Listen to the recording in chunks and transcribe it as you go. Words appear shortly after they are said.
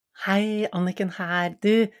Hei, Anniken her.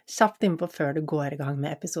 Du, kjapt innpå før du går i gang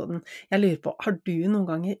med episoden. Jeg lurer på, har du noen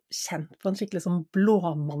ganger kjent på en skikkelig sånn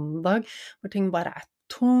blåmandag, hvor ting bare er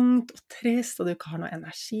tungt og trist, og du ikke har noe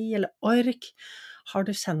energi eller ork? Har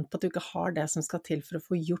du kjent på at du ikke har det som skal til for å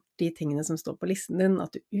få gjort de tingene som står på listen din,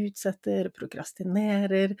 at du utsetter,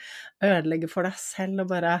 prokrastinerer, ødelegger for deg selv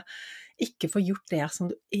og bare ikke får gjort det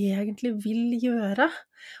som du egentlig vil gjøre?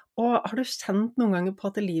 Og har du kjent noen ganger på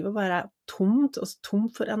at livet bare er tomt, altså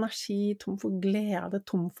tomt for energi, tomt for glede,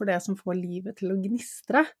 tomt for det som får livet til å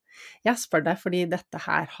gnistre? Jeg spør deg fordi dette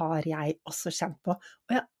her har jeg også kjent på,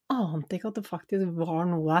 og jeg ante ikke at det faktisk var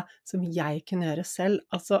noe som jeg kunne gjøre selv.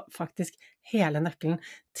 Altså faktisk hele nøkkelen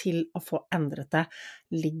til å få endret det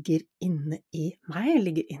ligger inne i meg,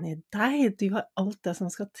 ligger inne i deg. Du har alt det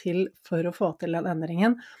som skal til for å få til den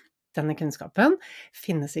endringen. Denne kunnskapen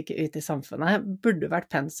finnes ikke ute i samfunnet. Burde vært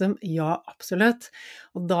pensum? Ja, absolutt.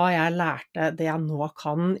 Og da jeg lærte det jeg nå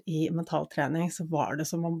kan i mentaltrening, så var det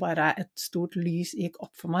som om bare et stort lys gikk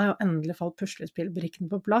opp for meg, og endelig falt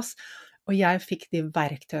puslespillbrikkene på plass. Og jeg fikk de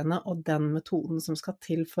verktøyene og den metoden som skal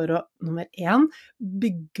til for å, nummer 1,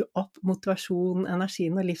 bygge opp motivasjonen,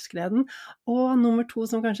 energien og livsgleden. Og nummer 2,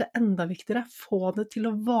 som kanskje er enda viktigere, få det til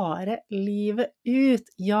å vare livet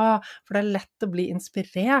ut. Ja, for det er lett å bli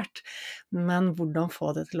inspirert, men hvordan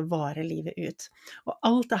få det til å vare livet ut? Og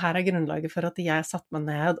alt det her er grunnlaget for at jeg satte meg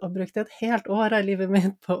ned og brukte et helt år av livet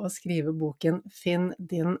mitt på å skrive boken Finn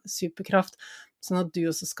din superkraft, sånn at du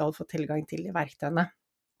også skal få tilgang til de verktøyene.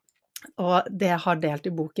 Og det jeg har delt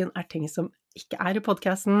i boken er ting som ikke er i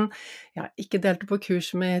podcasten, jeg har ikke delt det på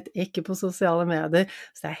kurset mitt, ikke på sosiale medier,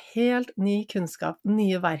 så det er helt ny kunnskap,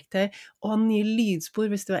 nye verktøy og nye lydspor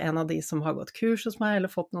hvis du er en av de som har gått kurs hos meg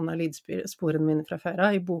eller fått noen av lydsporene mine fra før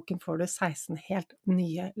av. I boken får du 16 helt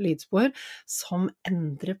nye lydspor som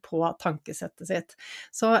endrer på tankesettet sitt.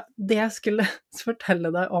 Så det jeg skulle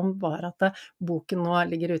fortelle deg om var at boken nå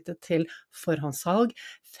ligger ute til forhåndssalg.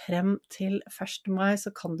 Frem til 1. mai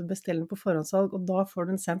så kan du bestille den på forhåndssalg, og da får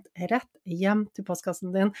du den sendt rett hjem til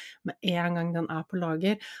postkassen din med en gang den er på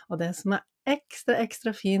lager. Og det som er ekstra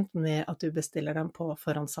fint med at du bestiller den på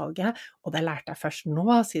forhåndssalget, og det lærte jeg først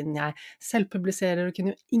nå, siden jeg selv publiserer og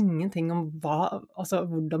kunne jo ingenting om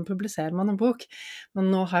hvordan publiserer man en bok. Men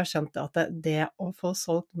nå har jeg skjønt at det å få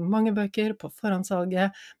solgt mange bøker på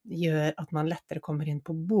forhåndssalget gjør at man lettere kommer inn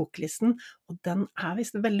på boklisten, og den er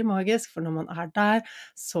visst veldig magisk, for når man er der,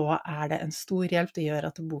 så er det en stor hjelp. Det gjør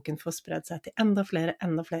at boken får spredd seg til enda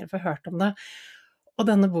flere får hørt om det. Og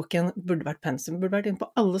denne boken burde vært pensum, burde vært inne på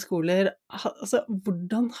alle skoler. Altså,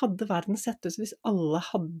 hvordan hadde verden sett ut hvis alle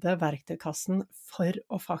hadde verktøykassen for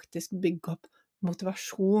å faktisk bygge opp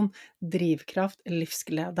motivasjon, drivkraft,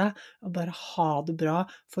 livsglede, og bare ha det bra,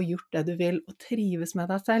 få gjort det du vil, og trives med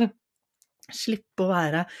deg selv? Slippe å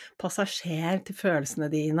være passasjer til følelsene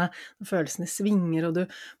dine, når følelsene svinger, og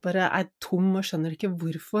du bare er tom og skjønner ikke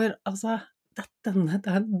hvorfor. Altså, det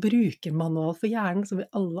er en brukermanual for hjernen som vi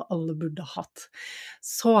alle burde ha hatt.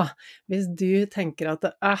 Så hvis du tenker at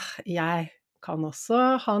jeg kan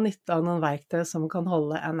også ha nytte av noen verktøy som kan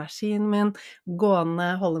holde energien min gående,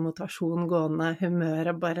 holde motivasjonen gående,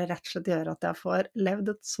 humøret bare rett og slett gjøre at jeg får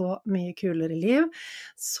levd et så mye kulere liv,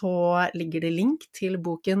 så ligger det link til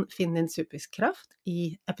boken Finn din superkraft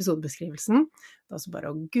i episodebeskrivelsen. Det er også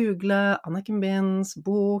bare å google Anniken Binds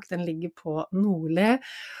bok, den ligger på Nordli.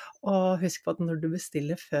 Og husk på at når du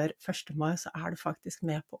bestiller før 1. mai, så er du faktisk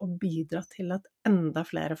med på å bidra til at enda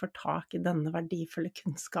flere får tak i denne verdifulle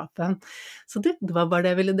kunnskapen. Så det var bare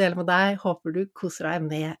det jeg ville dele med deg. Håper du koser deg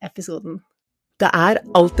med episoden. Det er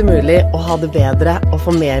alltid mulig å ha det bedre og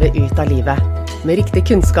få mer ut av livet. Med riktig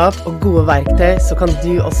kunnskap og gode verktøy så kan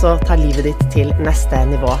du også ta livet ditt til neste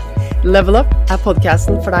nivå. Level Up er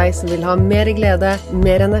podcasten for deg som vil ha mer glede,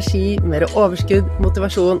 mer energi, mer overskudd,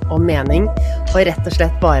 motivasjon og mening, og rett og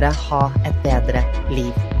slett bare ha et bedre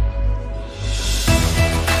liv.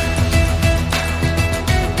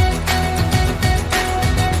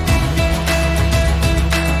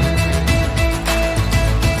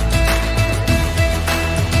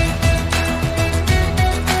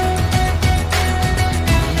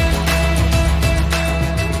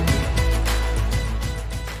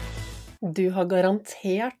 Du har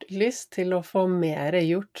garantert lyst til å få mer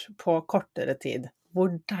gjort på kortere tid.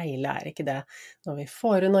 Hvor deilig er ikke det når vi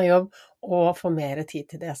får unna jobb og får mer tid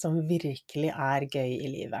til det som virkelig er gøy i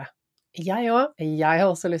livet? Jeg har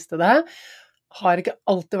også lyst til det. Har ikke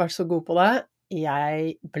alltid vært så god på det.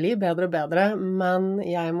 Jeg blir bedre og bedre, men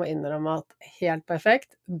jeg må innrømme at helt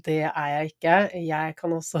perfekt, det er jeg ikke. Jeg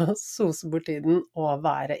kan også sose bort tiden og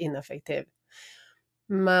være ineffektiv.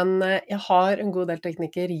 Men jeg har en god del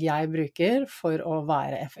teknikker jeg bruker for å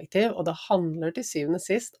være effektiv, og det handler til syvende og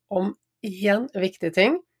sist om én viktig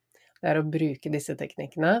ting. Det å bruke disse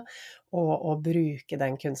teknikkene, og å bruke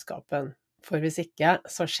den kunnskapen. For hvis ikke,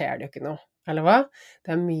 så skjer det jo ikke noe. Eller hva?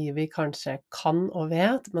 Det mye vi kanskje kan og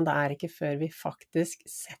vet, men det ikke før vi faktisk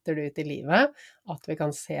setter det ut i livet at vi kan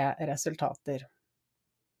se resultater.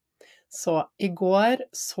 Så i går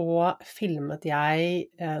så filmet jeg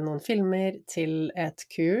noen filmer til et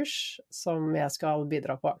kurs som jeg skal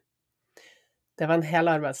bidra på. Det var en hel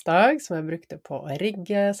arbeidsdag som jeg brukte på å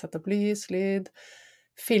rigge, sette opp lys, lyd,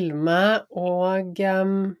 filme, og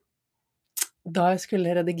da jeg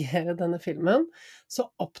skulle redigere denne filmen,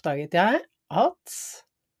 så oppdaget jeg at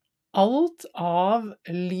alt av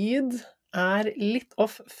lyd litt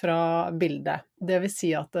off fra bildet. Det vil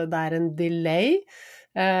si at det en delay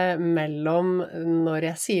mellom når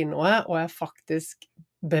jeg sier noe og jeg faktisk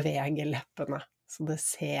beveger leppene. Så det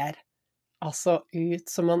ser altså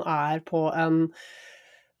ut som man på en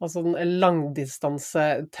langdistanse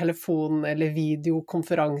telefon- eller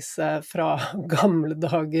videokonferanse fra gamle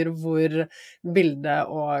dager hvor bildet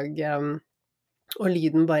og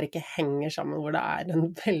lyden bare ikke henger sammen, hvor det en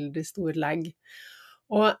veldig stor lag.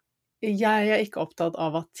 Og jeg ikke opptatt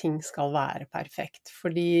av at ting skal være perfekt,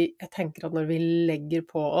 fordi jeg tenker at når vi legger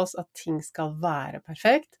på oss at ting skal være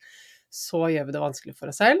perfekt, så gjør vi det vanskelig for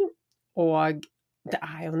oss selv, og det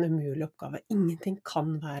jo en umulig oppgave. Ingenting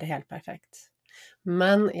kan være helt perfekt.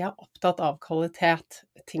 Men jeg opptatt av kvalitet.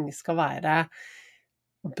 Ting skal være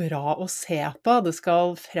bra å se på, det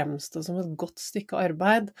skal fremstå som et godt stykke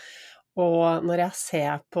arbeid. Og når jeg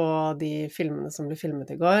ser på de filmene som ble filmet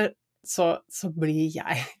i går, så blir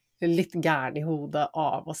jeg litt gæren i hodet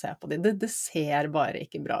av å se på de. Det ser bare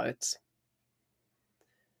ikke bra ut.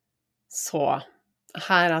 Så,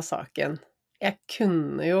 her saken. Jeg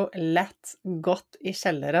kunne jo lett gått i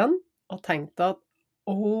kjelleren og tenkt at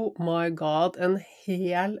oh my god, en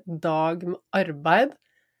hel dag med arbeid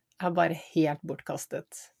bare helt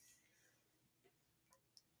bortkastet.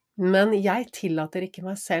 Men jeg tillater ikke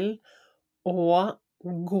meg selv å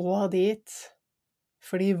gå dit,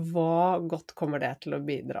 fordi hva godt kommer det til å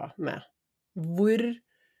bidra med? Hvor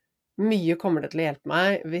mye kommer det til å hjelpe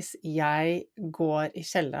meg hvis jeg går i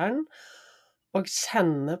kjelleren og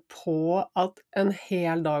kjenner på at en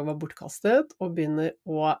hel dag var bortkastet, og begynner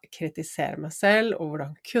å kritisere meg selv, og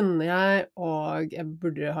hvordan kunne jeg, og jeg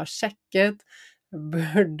burde ha sjekket, jeg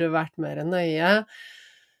burde vært mer nøye,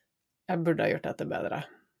 jeg burde ha gjort dette bedre.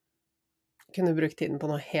 Jeg kunne brukt tiden på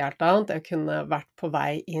noe helt annet, jeg kunne vært på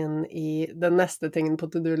vei inn i den neste tingen på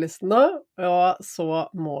to-do-listen nå, og så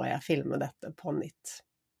må jeg filme dette på nytt.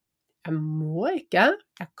 Jeg må ikke,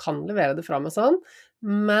 jeg kan levere det fra meg sånn,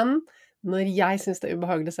 men når jeg synes det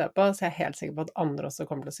ubehagelig å se på, så jeg helt sikker på at andre også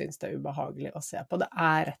kommer til å synes det ubehagelig å se på. Det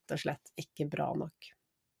rett og slett ikke bra nok.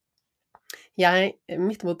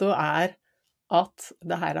 Mitt motto at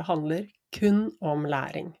det her handler kun om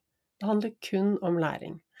læring. Det handler kun om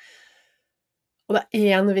læring. Og det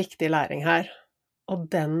en viktig læring her, og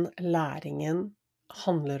den læringen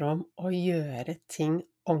handler om å gjøre ting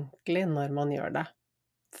ordentlig når man gjør det.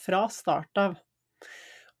 Fra start av,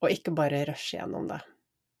 og ikke bare rushe gjennom det.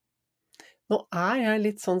 Nå jeg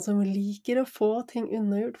litt sånn som liker å få ting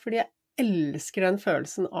unnagjort, fordi jeg elsker den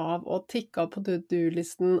følelsen av å tikke av på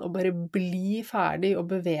to-do-listen og bare bli ferdig og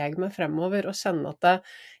bevege meg fremover og kjenne at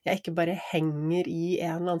jeg ikke bare henger i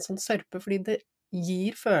en eller annen sånn sørpe, fordi det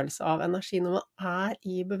gir følelse av energi når man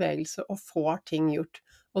i bevegelse og får ting gjort.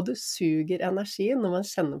 Og det suger energi når man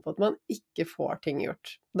kjenner på at man ikke får ting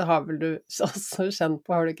gjort. Det har vel du også kjent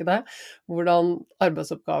på, har du ikke det? Hvordan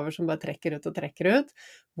arbeidsoppgaver som bare trekker ut,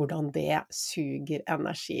 hvordan det suger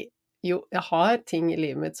energi. Jo, jeg har ting i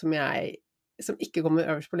livet mitt som ikke kommer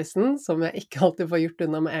øverst på listen, som jeg ikke alltid får gjort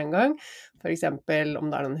unna med en gang. For eksempel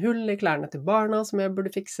om det noen hull i klærne til barna som jeg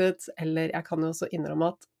burde fikset, eller jeg kan jo også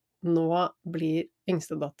innrømme at nå blir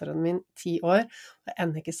yngstedatteren min 10 år, og jeg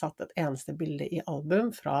enda ikke satt et eneste bilde i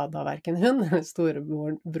album fra da hverken hun eller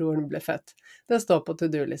storebroren ble født. Det står på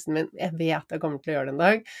to-do-listen min. Jeg vet jeg kommer til å gjøre det en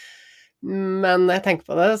dag, men når jeg tenker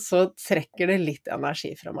på det, så trekker det litt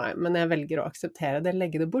energi fra meg. Men jeg velger å akseptere det,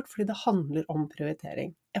 legge det bort, fordi det handler om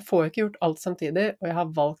prioritering. Jeg får ikke gjort alt samtidig, og jeg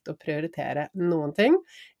har valgt å prioritere noen ting.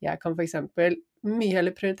 Jeg kan for eksempel mye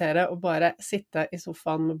heller prioritere å bare sitte i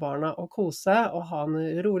sofaen med barna og kose, og ha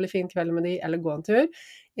en rolig fin kveld med de, eller gå en tur,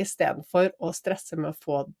 i stedet for å stresse med å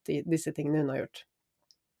få disse tingene unnagjort.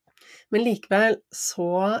 Men likevel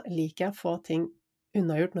så liker jeg å få ting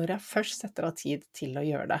unnagjort når jeg først setter av tid til å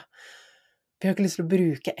gjøre det. Vi har ikke lyst til å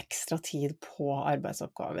bruke ekstra tid på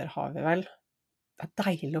arbeidsoppgaver, har vi vel? Det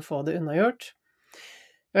deilig å få det unnagjort.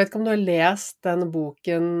 Jeg vet ikke om du har lest den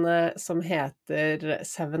boken som heter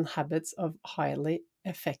Seven Habits of Highly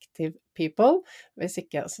Effective People. Hvis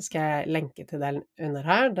ikke, så skal jeg lenke til den under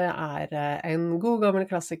her. Det er en god gammel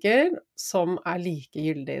klassiker som er like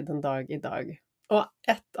gyldig den dag i dag. Og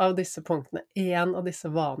et av disse punktene, en av disse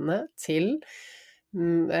vanene til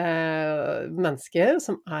mennesker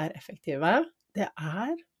som er effektive, det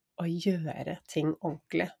er å gjøre ting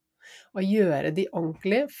ordentlig. Å gjøre de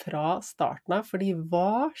ordentlig fra starten av, fordi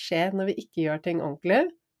hva skjer når vi ikke gjør ting ordentlig?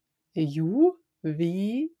 Jo,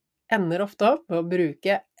 vi ender ofte opp med å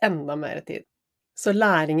bruke enda mer tid. Så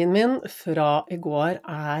læringen min fra i går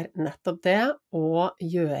er nettopp det, å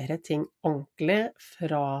gjøre ting ordentlig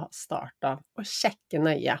fra start av, og sjekke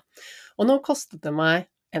nøye. Og nå kostet det meg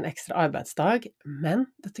en ekstra arbeidsdag, men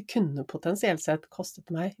dette kunne potensielt sett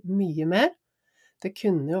kostet meg mye mer. Det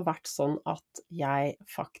kunne jo vært sånn at jeg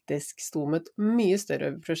faktisk sto med et mye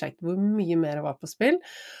større prosjekt, hvor mye mer var på spill,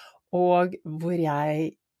 og hvor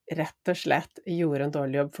jeg rett og slett gjorde en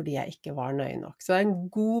dårlig jobb fordi jeg ikke var nøye nok. Så det er en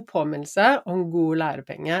god påminnelse og en god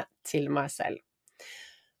lærepenge til meg selv.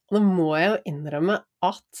 Og nå må jeg jo innrømme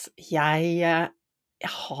at jeg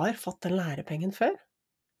har fått den lærepengen før.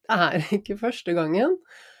 Det er ikke første gangen.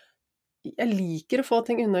 Jeg liker å få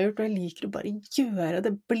ting unnagjort, og jeg liker å bare gjøre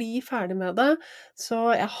det, bli ferdig med det. Så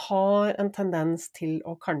jeg har en tendens til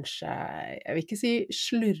å kanskje, jeg vil ikke si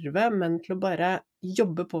slurve, men til å bare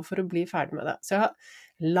jobbe på for å bli ferdig med det. Så jeg har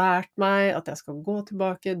lært meg at jeg skal gå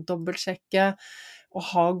tilbake, dobbeltsjekke og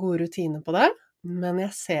ha gode rutiner på det. Men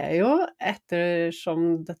jeg ser jo,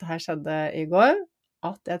 ettersom dette her skjedde i går,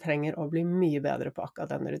 at jeg trenger å bli mye bedre på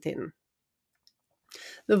akkurat denne rutinen.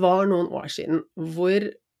 Det var noen år siden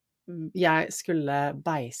hvor jeg skulle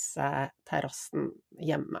beise terrassen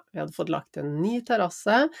hjemme. Vi hadde fått lagt en ny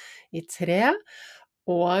terrasse i tre,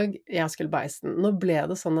 og jeg skulle beise den. Nå ble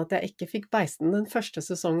det sånn at jeg ikke fikk beise den den første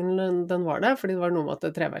sesongen den var der, fordi det var noe med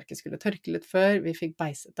at treverket skulle tørke litt før vi fikk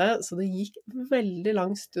beiset det, så det gikk veldig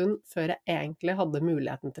lang stund før jeg egentlig hadde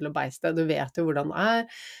muligheten til å beise det. Du vet jo hvordan det er.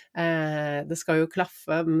 Det skal jo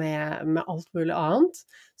klaffe med alt mulig annet,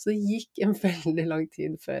 så det gikk en veldig lang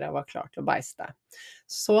tid før jeg var klar til å beise det.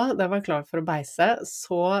 Så da jeg var klar for å beise,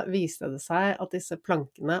 så viste det seg at disse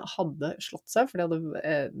plankene hadde slått seg, for de hadde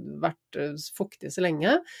vært fuktige så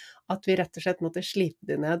lenge, at vi rett og slett måtte slipe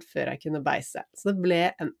de ned før jeg kunne beise. Så det ble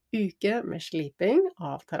en uke med sliping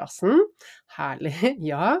av terrassen. Herlig,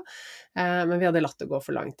 ja. Men vi hadde latt det gå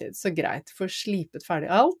for lang tid, så greit, for slipet ferdig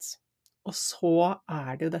alt. Og så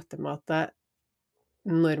er det jo dette med at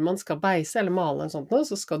når man skal beise eller male en sånt noe,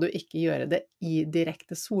 så skal du ikke gjøre det i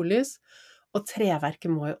direkte sollys, og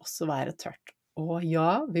treverket må jo også være tørt. Og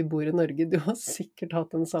ja, vi bor i Norge, du har sikkert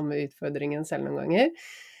hatt den samme utfordringen selv noen ganger.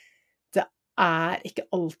 Det er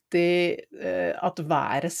ikke alltid at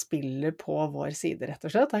været spiller på vår side, rett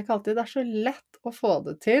og slett. Det er ikke alltid det er så lett å få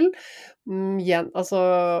det til.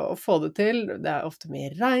 Det er ofte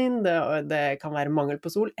mye regn, det kan være mangel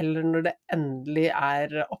på sol, eller når det endelig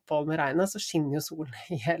er opphold med regnet, så skinner jo solen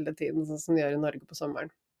hele tiden, sånn som det gjør i Norge på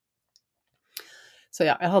sommeren. Så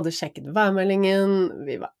ja, jeg hadde sjekket værmeldingen,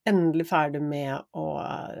 vi var endelig ferdig med å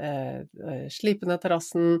slipe ned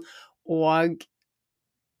terrassen, og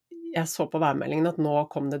jeg så på værmeldingen at nå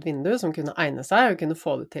kom det et vindu som kunne egne seg, og kunne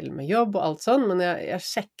få det til med jobb og alt sånn, men jeg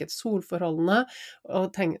sjekket solforholdene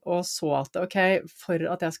og så at ok, for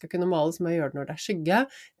at jeg skal kunne male så må jeg gjøre det når det er skygge,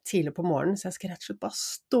 tidlig på morgenen, så jeg skal rett og slett bare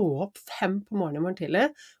stå opp 5 på morgenen i morgen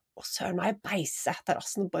tidlig, og søren meg beise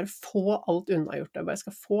terrassen, bare få alt unnagjort. Jeg bare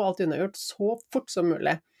skal få alt unnagjort så fort som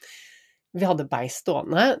mulig. Vi hadde beis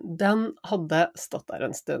stående, den hadde stått der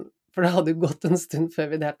en stund, for det hadde jo gått en stund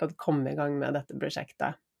før vi det hele tatt kom i gang med dette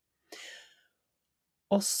prosjektet.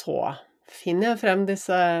 Og så finner jeg frem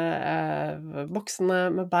disse boksene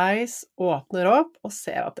med beis, åpner opp og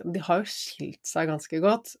ser at de har jo skilt seg ganske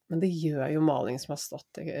godt, men det gjør jo maling som har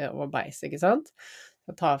stått over beis, ikke sant?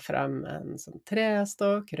 Jeg tar frem en sånn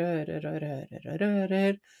trestokk, rører og rører og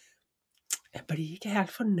rører. Jeg blir ikke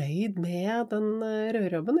helt fornøyd med den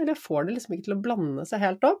rørjobben, eller jeg får det liksom ikke til å blande seg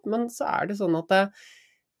helt opp, men så er det sånn at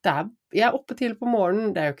jeg er oppe tidlig på morgenen,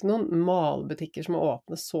 det er jo ikke noen malbutikker som er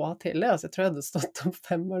åpne så tidlig, altså jeg tror jeg hadde stått opp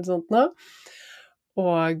 5 eller sånt nå,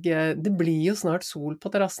 og det blir jo snart sol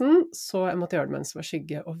på terrassen, så jeg måtte gjøre det mens det var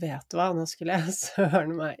skygge, og vet du hva, nå skulle jeg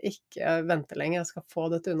søren meg ikke vente lenge, jeg skal få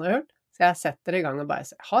dette unnagjort. Så jeg setter i gang å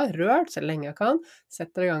beise. Jeg har rørt så lenge jeg kan,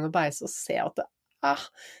 setter i gang å beise og ser at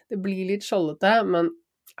det blir litt skjoldete, men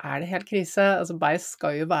er det helt krise? Altså beis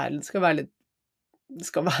skal jo være, det skal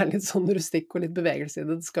være litt sånn rustikk og litt bevegelse i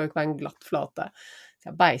det, det skal jo ikke være en glatt flate.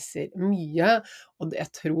 Så jeg beiser mye, og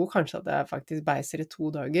jeg tror kanskje at jeg faktisk beiser i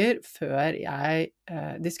 2 dager før jeg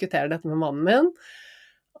diskuterer dette med mannen min.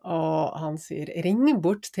 Og han sier, ring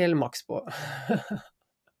bort til Maxbo.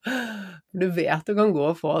 Du vet du kan gå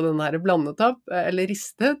og få den her blandet opp, eller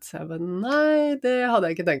ristet. Så jeg bare, nei, det hadde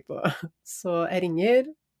jeg ikke tenkt på. Så jeg ringer,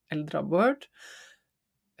 eller drar bort,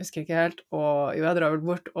 husker ikke helt, og jo, jeg drar vel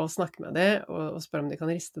bort og snakker med dem, og spør om de kan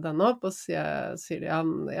riste den opp, og sier de,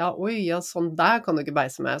 ja, oi, ja, sånn der kan du ikke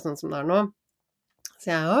beise med, sånn som det nå. Så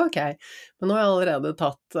jeg, ja, ok, men nå har jeg allerede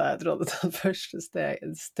tatt, jeg tror jeg hadde tatt første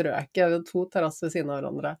strøket, 2 terrasser ved siden av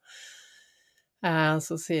hverandre.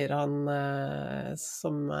 Så sier han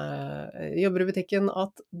som jobber i butikken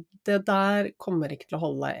at det der kommer ikke til å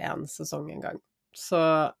holde en sesong en gang. Så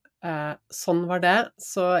sånn var det.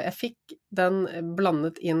 Så jeg fikk den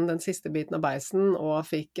blandet inn den siste biten av beisen, og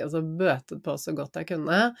fikk altså bøtet på så godt jeg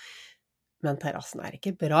kunne. Men terrassen er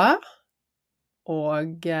ikke bra.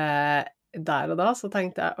 Og der og da så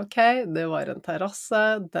tenkte jeg, ok, det var en terrasse,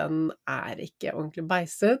 den er ikke ordentlig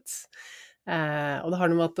beiset. Og det har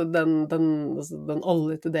noe med at den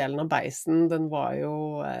oljete delen av beisen, den var jo,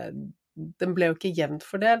 den ble jo ikke jevnt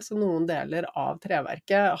fordelt, så noen deler av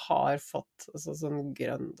treverket har fått sånn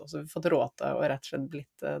grønn, fått råte og rett og slett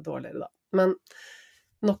blitt dårligere da. Men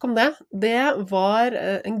nok om det. Det var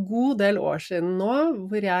en god del år siden nå,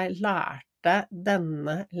 hvor jeg lærte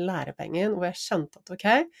denne lærepengen, hvor jeg skjønte at ok,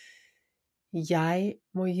 jeg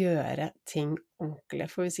må gjøre ting ordentlig,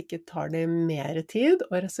 for hvis ikke tar det mer tid,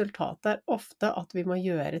 og resultatet er ofte at vi må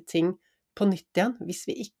gjøre ting på nytt igjen, hvis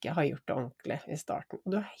vi ikke har gjort det ordentlig i starten.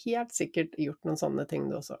 Og du har helt sikkert gjort noen sånne ting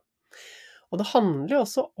du også. Og det handler jo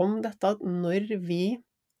også om dette at når vi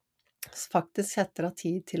faktisk setter av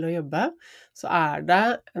tid til å jobbe, så er det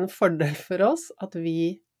en fordel for oss at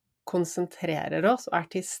vi konsentrerer oss og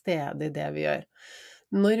er til stede i det vi gjør.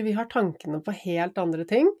 Når vi har tankene på helt andre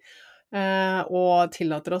ting, og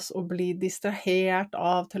tillater oss å bli distrahert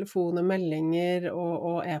av telefoner, meldinger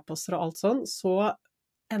og e-poster og alt sånn, så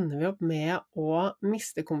ender vi opp med å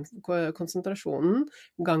miste konsentrasjonen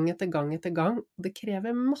gang etter gang etter gang. Det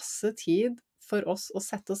krever masse tid for oss å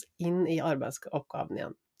sette oss inn i arbeidsoppgaven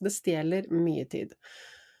igjen. Det stjeler mye tid.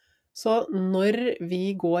 Så når vi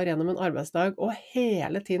går gjennom en arbeidsdag og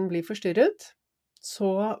hele tiden blir forstyrret,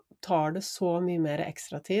 så tar det så mye mer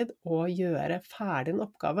ekstra tid å gjøre ferdig en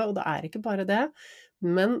oppgave, og det er ikke bare det,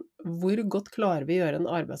 men hvor godt klarer vi å gjøre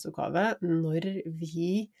en arbeidsoppgave når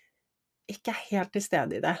vi ikke er helt til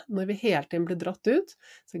stede i det. Når vi hele tiden blir dratt ut,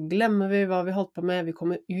 så glemmer vi hva vi holdt på med, vi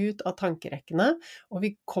kommer ut av tankerekkene, og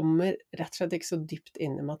vi kommer rett og slett ikke så dypt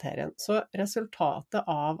inn i materien. Så resultatet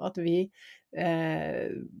av at vi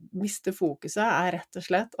mister fokuset er rett og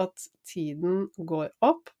slett at tiden går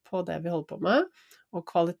opp på det vi holder på med, og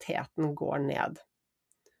kvaliteten går ned.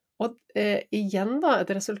 Og igjen da,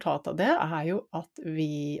 et resultat av det er jo at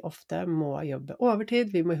vi ofte må jobbe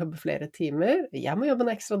overtid, vi må jobbe flere timer. Jeg må jobbe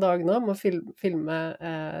en ekstra dag nå, må filme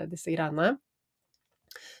disse greiene.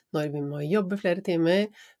 Når vi må jobbe flere timer,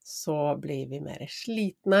 så blir vi mer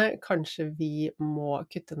slitne. Kanskje vi må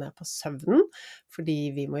kutte ned på søvnen,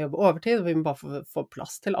 fordi vi må jobbe overtid, og vi må bare få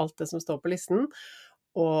plass til alt det som står på listen.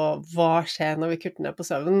 Og hva skjer når vi kutter ned på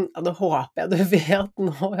søvnen? Ja, det håper jeg du vet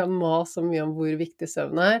nå, jeg maser så mye om hvor viktig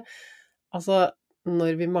søvn er. Altså,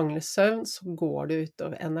 når vi mangler søvn, så går det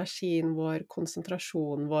utover energien vår,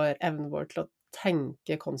 konsentrasjonen vår, evnen vår til å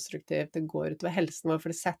tenke konstruktivt, det går utover helsen vår,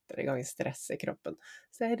 for det setter i gang stress i kroppen.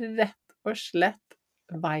 Så det er rett og slett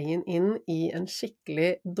veien inn i en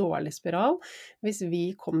skikkelig dårlig spiral, hvis vi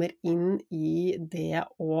kommer inn i det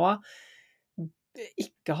å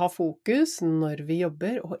ikke ha fokus når vi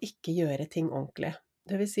jobber, og ikke gjøre ting ordentlig.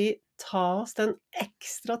 Det vil si, ta oss den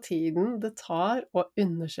ekstra tiden det tar å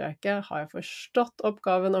undersøke, har jeg forstått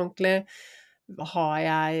oppgaven ordentlig? Har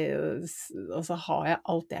jeg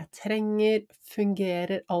alt det jeg trenger?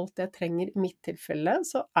 Fungerer alt det jeg trenger? I mitt tilfelle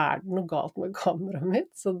så er det noe galt med kameraet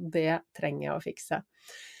mitt, så det trenger jeg å fikse.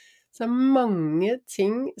 Så det er mange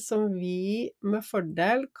ting som vi med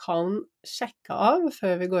fordel kan sjekke av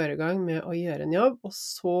før vi går i gang med å gjøre en jobb, og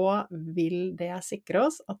så vil det sikre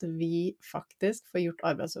oss at vi faktisk får gjort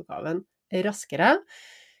arbeidsoppgaven raskere,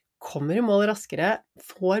 kommer i mål raskere,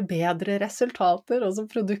 får bedre resultater, og så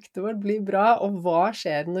produktet vårt blir bra. Og hva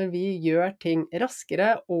skjer når vi gjør ting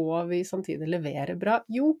raskere, og vi samtidig leverer bra?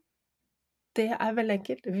 Jo, det er veldig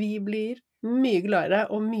enkelt. Vi blir mye gladere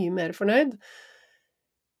og mye mer fornøyd.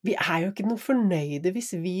 Vi er jo ikke noe fornøyde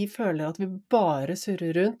hvis vi føler at vi bare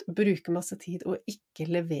surrer rundt, bruker masse tid og ikke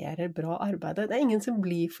leverer bra arbeid. Det er ingen som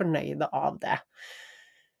blir fornøyde av det.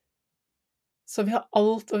 Så vi har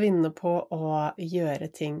alt å vinne på å gjøre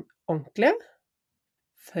ting ordentlig.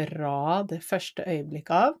 Fra det første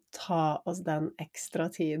øyeblikket av, ta oss den ekstra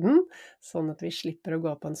tiden, sånn at vi slipper å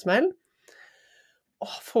gå på en smell. å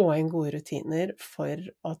få inn gode rutiner for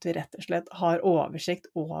at vi rett og slett har oversikt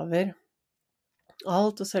over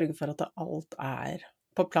alt, og sørge for at alt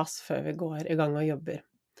på plass før vi går i gang og jobber.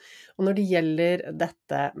 Og når det gjelder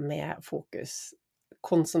dette med fokus,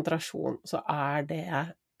 konsentrasjon, så det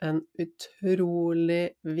en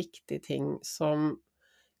utrolig viktig ting som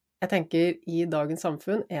jeg tenker i dagens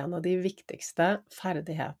samfunn en av de viktigste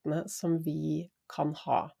ferdighetene som vi kan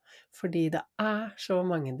ha. Fordi det så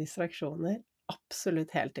mange distraksjoner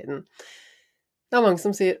absolutt hele tiden. Det mange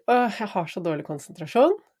som sier, jeg har så dårlig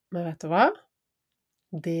konsentrasjon, men vet du hva?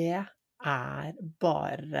 Det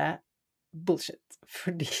bare bullshit.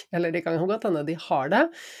 Eller det kan godt hende de har det,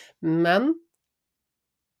 men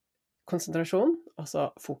konsentrasjon,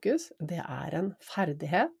 altså fokus, det en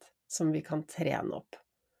ferdighet som vi kan trene opp.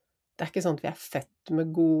 Det ikke sånn at vi født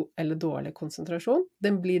med god eller dårlig konsentrasjon.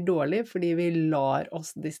 Den blir dårlig fordi vi lar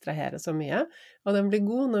oss distrahere så mye, og den blir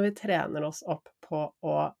god når vi trener oss opp på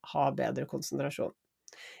å ha bedre konsentrasjon.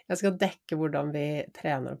 Jeg skal dekke hvordan vi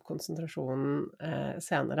trener opp konsentrasjonen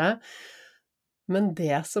senere, men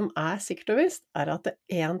det som sikkert og visst at det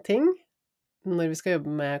en ting når vi skal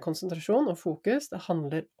jobbe med konsentrasjon og fokus, det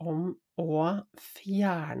handler om å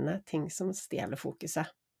fjerne ting som stjeler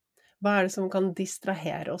fokuset. Hva det som kan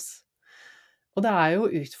distrahere oss? Og det jo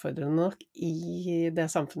utfordrende nok i det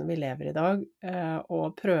samfunnet vi lever i dag, å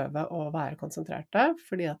prøve å være konsentrerte,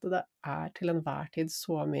 fordi at det til enhver tid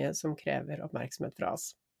så mye som krever oppmerksomhet fra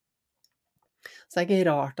oss. Så det ikke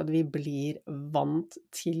rart at vi blir vant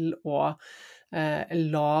til å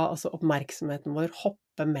la oppmerksomheten vår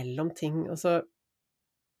hoppe mellom ting.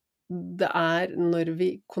 Det når vi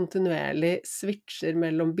kontinuerlig switcher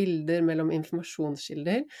mellom bilder, mellom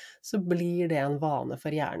informasjonskilder, så blir det en vane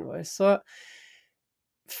for hjernen vår. Så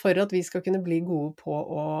for at vi skal kunne bli gode på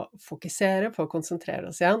å fokusere, på å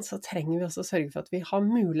konsentrere oss igjen, så trenger vi også sørge for at vi har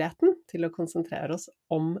muligheten til å konsentrere oss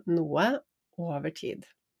om noe over tid.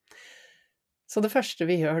 Så det første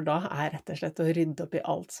vi gjør da rett og slett å rydde opp i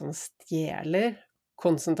alt som stjeler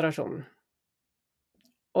konsentrasjonen.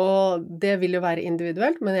 Og det vil jo være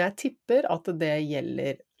individuelt, men jeg tipper at det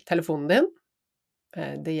gjelder telefonen din,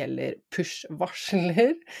 det gjelder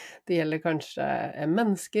push-varsler, det gjelder kanskje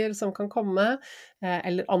mennesker som kan komme,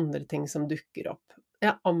 eller andre ting som dukker opp.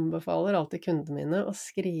 Jeg anbefaler alltid kundene mine å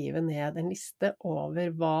skrive ned en liste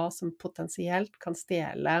over hva som potensielt kan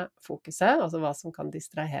stjele fokuset, altså hva som kan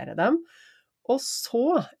distrahere dem. Og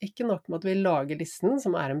så, ikke nok med at vi lager listen,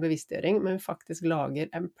 som en bevisstgjøring, men vi faktisk lager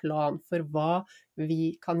en plan for hva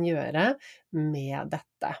vi kan gjøre med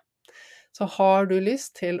dette. Så har du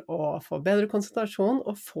lyst til å få bedre konsentrasjon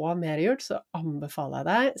og få mer gjort, så anbefaler jeg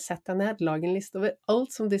deg, sett deg ned, lag en liste over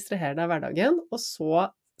alt som distraherer deg i hverdagen, og så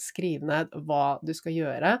skriv ned hva du skal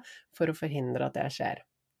gjøre for å forhindre at det skjer.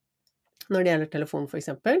 Når det gjelder telefonen for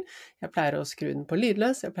eksempel, jeg pleier å skru den på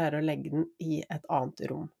lydløs, jeg pleier å legge den i et annet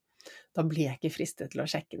rom. Da blir jeg ikke fristet til å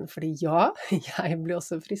sjekke den, fordi jeg blir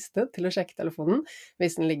også fristet til å sjekke telefonen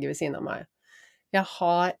hvis den ligger ved siden av meg. Jeg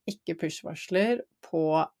har ikke push-varsler på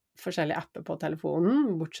forskjellige apper på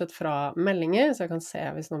telefonen, bortsett fra meldinger, så jeg kan se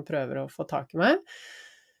hvis noen prøver å få tak i meg.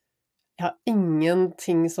 Jeg har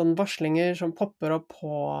ingenting sånn varslinger som popper opp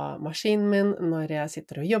på maskinen min når jeg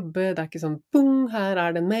sitter og jobber. Det ikke sånn, boom, her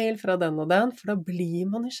det en mail fra den og den, for da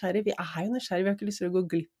blir man nysgjerrig. Vi jo nysgjerrig, vi har ikke lyst til å gå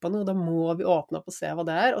glipp av noe, da må vi åpne opp og se hva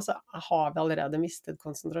det og så har vi allerede mistet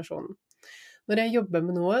konsentrasjonen. Når jeg jobber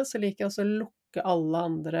med noe, så liker jeg også å lukke alle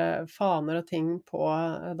andre faner og ting på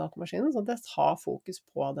datamaskinen, så det tar fokus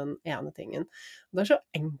på den ene tingen. Og det så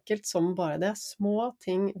enkelt som bare det, små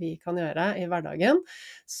ting vi kan gjøre i hverdagen,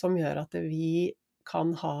 som gjør at vi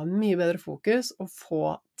kan ha mye bedre fokus og få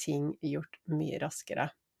ting gjort mye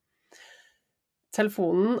raskere.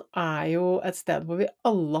 Telefonen jo et sted hvor vi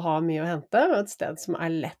alle har mye å hente, og et sted som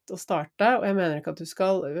lett å starte, og jeg mener ikke at du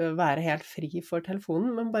skal være helt fri for telefonen,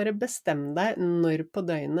 men bare bestem deg når på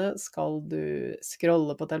døgnet skal du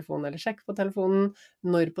scrolle på telefonen eller sjekke på telefonen,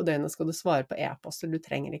 når på døgnet skal du svare på e-poster, du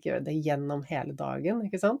trenger ikke gjøre det gjennom hele dagen,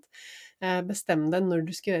 ikke sant? Bestem deg når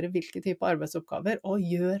du skal gjøre hvilke type arbeidsoppgaver, og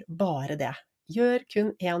gjør bare det. Gjør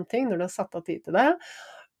kun én ting når du har satt av tid til det,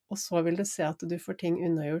 og så vil du se at du får ting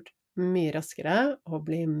unnagjort mye raskere, og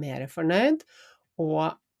blir mer fornøyd,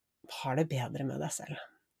 og har det bedre med deg selv.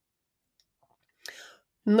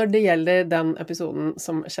 Når det gjelder den episoden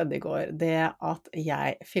som skjedde i går, det at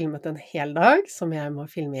jeg filmet en hel dag, som jeg må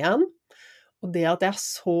filme igjen, og det at jeg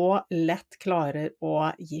så lett klarer å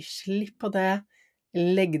gi slipp på det,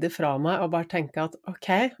 legge det fra meg, og bare tenke at,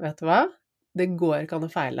 ok, vet du hva? Det går ikke an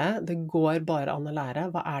å feile, det går bare an å lære.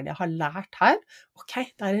 Hva det jeg har lært her? Ok,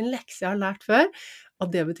 det en lekse jeg har lært før, og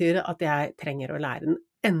det betyr at jeg trenger å lære den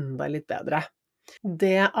enda litt bedre.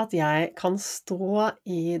 Det at jeg kan stå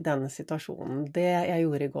i denne situasjonen, det jeg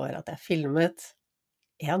gjorde i går, at jeg filmet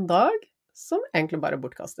en dag som egentlig bare er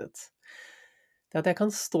bortkastet. Det at jeg kan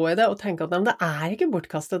stå i det og tenke at nei, men det er ikke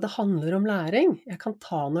bortkastet, det handler om læring. Jeg kan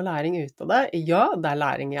ta noe læring ut av det. Ja, det er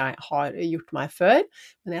læring jeg har gjort meg før,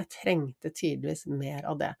 men jeg trengte tydeligvis mer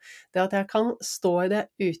av det. Det at jeg kan stå i det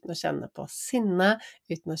uten å kjenne på sinne,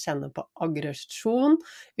 uten å kjenne på aggresjon,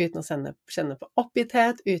 uten å kjenne på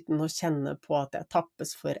oppgitthet, uten å kjenne på at jeg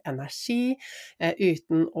tappes for energi,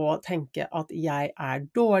 uten å tenke at jeg er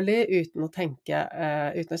dårlig, uten å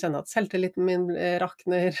kjenne at selvtilliten min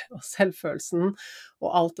rakner, og selvfølelsen,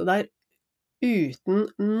 og alt det der, uten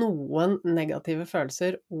noen negative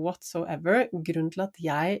følelser whatsoever. Grunnen til at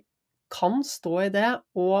jeg kan stå i det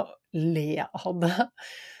og le av det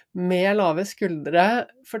med lave skuldre,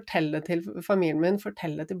 fortelle til familien min,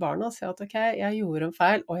 fortelle til barna, si at ok, jeg gjorde en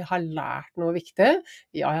feil, og jeg har lært noe viktig.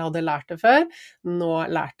 Ja, jeg hadde lært det før, nå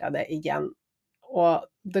lærte jeg det igjen. Og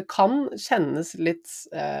det kan kjennes litt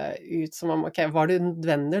ut som om, ok, var det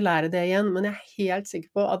nødvendig å lære det igjen? Men jeg er helt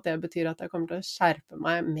sikker på at det betyr at jeg kommer til å skjerpe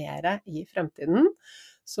meg mer i fremtiden,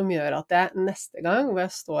 som gjør at jeg neste gang hvor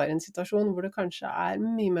jeg står i en situasjon hvor det kanskje er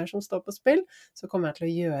mye mer som står på spill, så kommer jeg til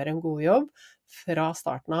å gjøre en god jobb fra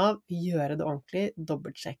starten av, gjøre det ordentlig,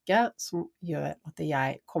 dobbeltsjekke, som gjør at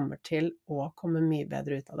jeg kommer til å komme mye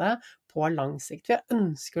bedre ut av det på lang sikt. For jeg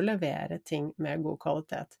ønsker å levere ting med god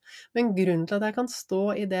kvalitet. Men grunnen til at jeg kan stå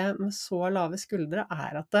i det med så lave skuldre,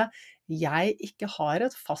 er at jeg ikke har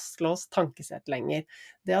et fastlåst tankesett lenger.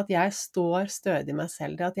 Det at jeg står stødig i meg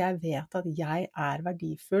selv, det at jeg vet at jeg er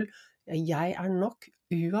verdifull, jeg er nok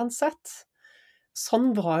uansett. Sånn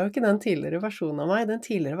var jo ikke den tidligere versjonen av meg. Den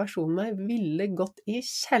tidligere versjonen av meg ville gått i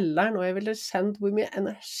kjelleren, og jeg ville kjent hvor mye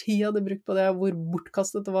energi jeg hadde brukt på det, hvor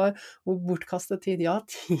bortkastet det var, hvor bortkastet tid. Ja,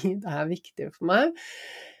 tid er viktig for meg.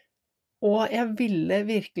 Og jeg ville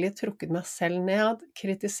virkelig trukket meg selv ned,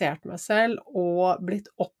 kritisert meg selv, og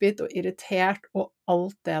blitt oppgitt og irritert, og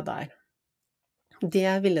alt det der.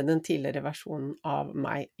 Det ville den tidligere versjonen av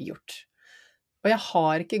meg gjort. Og jeg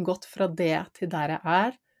har ikke gått fra det til der jeg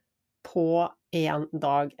er, på en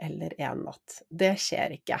dag eller en natt. Det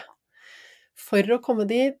skjer ikke. For å komme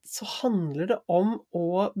dit, så handler det om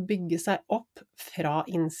å bygge seg opp fra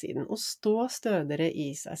innsiden, og stå stødigere i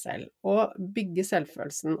seg selv, og bygge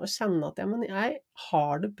selvfølelsen, og kjenne at ja, men jeg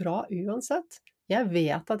har det bra uansett. Jeg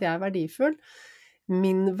vet at jeg er verdifull.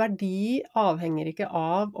 Min verdi avhenger ikke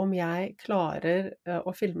av om jeg klarer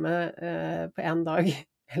å filme på en dag,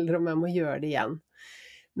 eller om jeg må gjøre det igjen.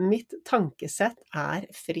 Mitt tankesett er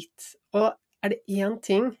fritt, og er det én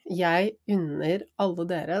ting jeg unner alle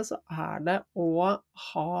dere, så er det å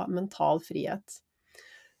ha mental frihet.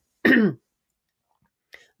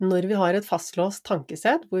 Når vi har et fastlåst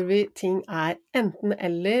tankesett, hvor ting er enten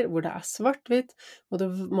eller, hvor det er svart-hvitt, hvor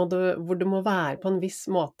det må være på en viss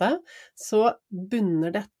måte, så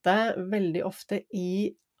bunner dette veldig ofte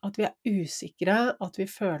i at vi er usikre, at vi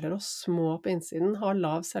føler oss små på innsiden, har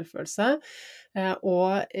lav selvfølelse,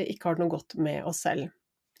 og ikke har noe godt med oss selv.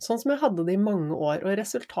 Sånn som jeg hadde det i mange år, og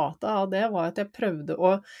resultatet av det var at jeg prøvde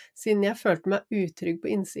å, siden jeg følte meg utrygg på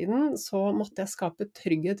innsiden, så måtte jeg skape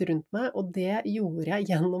trygghet rundt meg, og det gjorde jeg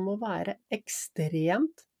gjennom å være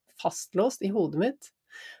ekstremt fastlåst i hodet mitt.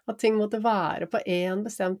 At ting måtte være på en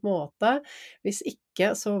bestemt måte, hvis ikke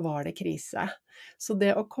så var det krise. Så det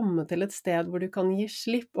å komme til et sted hvor du kan gi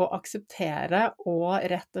slipp og akseptere, og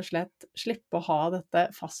rett og slett slippe å ha dette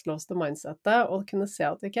fastlåste mindsetet, og kunne se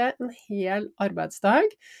at ok, en hel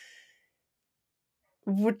arbeidsdag,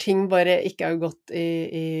 hvor ting bare ikke har gått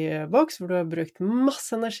i boks, hvor du har brukt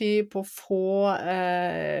masse energi på å få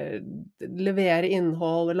levere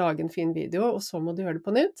innhold, lage en fin video, og så må du gjøre det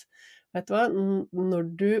på nytt. Vet du hva, når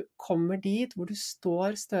du kommer dit hvor du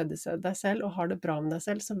står stødig deg selv og har det bra med deg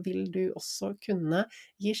selv, så vil du også kunne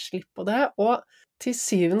gi slipp på det. Og til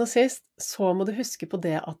syvende og sist så må du huske på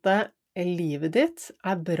det at livet ditt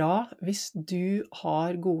er bra hvis du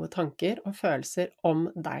har gode tanker og følelser om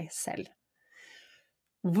deg selv.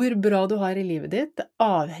 Hvor bra du har i livet ditt, det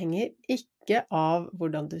avhenger ikke av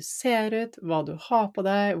hvordan du ser ut, hva du har på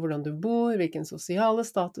deg, hvordan du bor, hvilken sosiale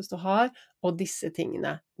status du har, og disse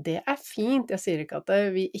tingene. Det er fint, jeg sier ikke at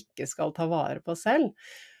vi ikke skal ta vare på oss selv,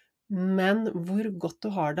 men hvor godt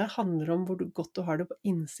du har det handler om hvor godt du har det på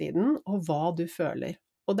innsiden, og hva du føler.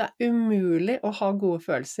 Og det er umulig å ha gode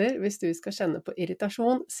følelser hvis du skal kjenne på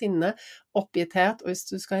irritasjon, sinne, oppgitthet, og hvis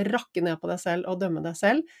du skal rakke ned på deg selv og dømme deg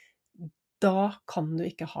selv, da kan du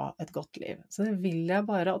ikke ha et godt liv. Så det vil jeg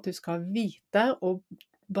bare at du skal vite, og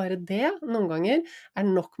bare det noen ganger er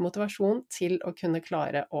nok motivasjon til å kunne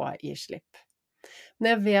klare å gi slipp. Men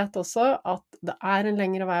jeg vet også at det er en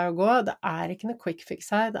lengre vei å gå, det er ikke noe quick fix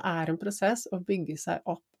her, det er en prosess å bygge seg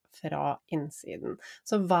opp fra innsiden.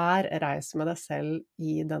 Så vær raus med deg selv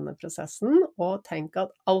i denne prosessen, og tenk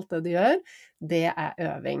at alt det du gjør, det er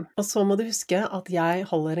øving. Og så må du huske at jeg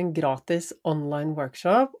holder en gratis online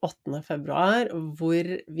workshop 8. februar, hvor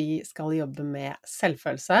vi skal jobbe med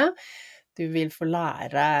selvfølelse. Du vil få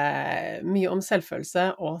lære mye om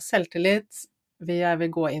selvfølelse og selvtillit. Jeg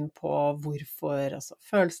vil gå inn på hvorfor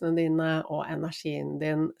følelsene dine og energien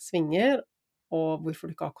din svinger, og hvorfor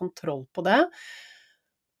du ikke har kontroll på det.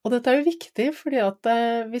 Og dette er jo viktig, fordi at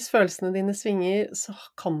hvis følelsene dine svinger, så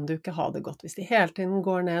kan du ikke ha det godt. Hvis de hele tiden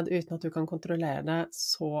går ned uten at du kan kontrollere det,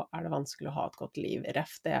 så er det vanskelig å ha et godt liv.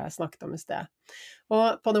 Ref det jeg snakket om i sted.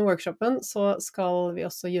 Og på den workshopen så skal vi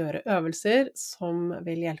også gjøre øvelser som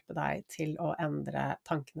vil hjelpe deg til å endre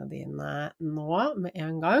tankene dine nå med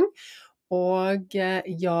en gang. Og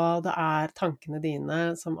ja, det er tankene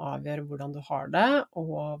dine som avgjør hvordan du har det,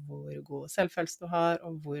 og hvor god selvfølelse du har,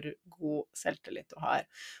 og hvor god selvtillit du har.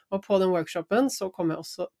 Og på den workshopen så kommer jeg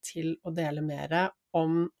også til å dele mer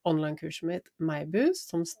om online-kurset mitt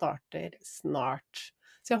MyBoost, som starter snart.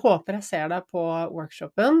 Så jeg håper jeg ser deg på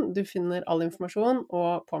workshopen. Du finner all informasjon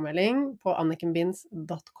og påmelding på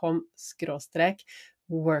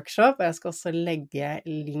annikenbinds.com/workshop, og jeg skal også legge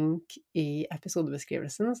link i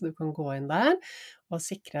episodebeskrivelsen, så du kan gå inn der og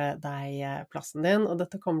sikre deg plassen din. Og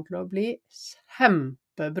dette kommer til å bli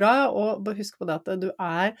kjempebra, og bare husk på det at du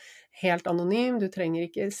er helt anonym, du trenger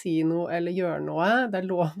ikke si noe eller gjøre noe. Det er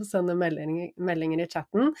lov å sende meldinger i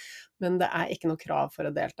chatten, men det er ikke noe krav for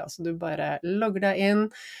å delta. Så du bare logger deg inn,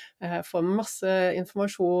 får masse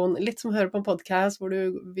informasjon, litt som å høre på en podcast hvor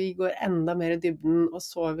vi går enda mer i dybden, og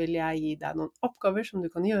så vil jeg gi deg noen oppgaver som du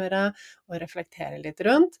kan gjøre og reflektere litt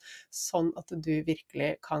rundt, sånn at du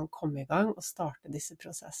virkelig kan komme i gang og starte disse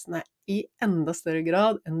prosessene i enda større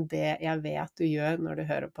grad enn det jeg vet du gjør når du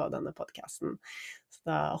hører på denne podcasten. Så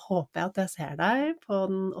da håper jeg at jeg ser deg på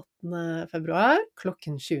den 8. februar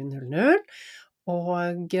klokken 20:00.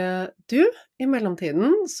 Og du, i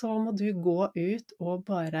mellomtiden så må du gå ut og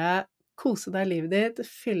bare kose deg i livet ditt,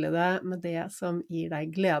 fylle det med det som gir deg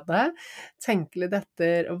glede, tenke litt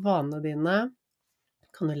etter vanene dine.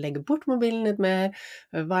 Kan du legge bort mobilen litt mer?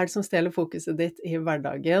 Hva er det som stjeler fokuset ditt i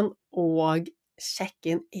hverdagen? Og sjekk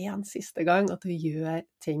inn en siste gang at du gjør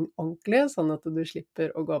ting ordentlig, sånn at du slipper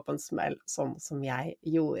å gå på en smell sånn som jeg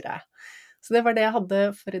gjorde. Så det var det jeg hadde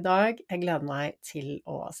for i dag. Jeg gleder meg til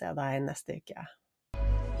å se deg neste uke.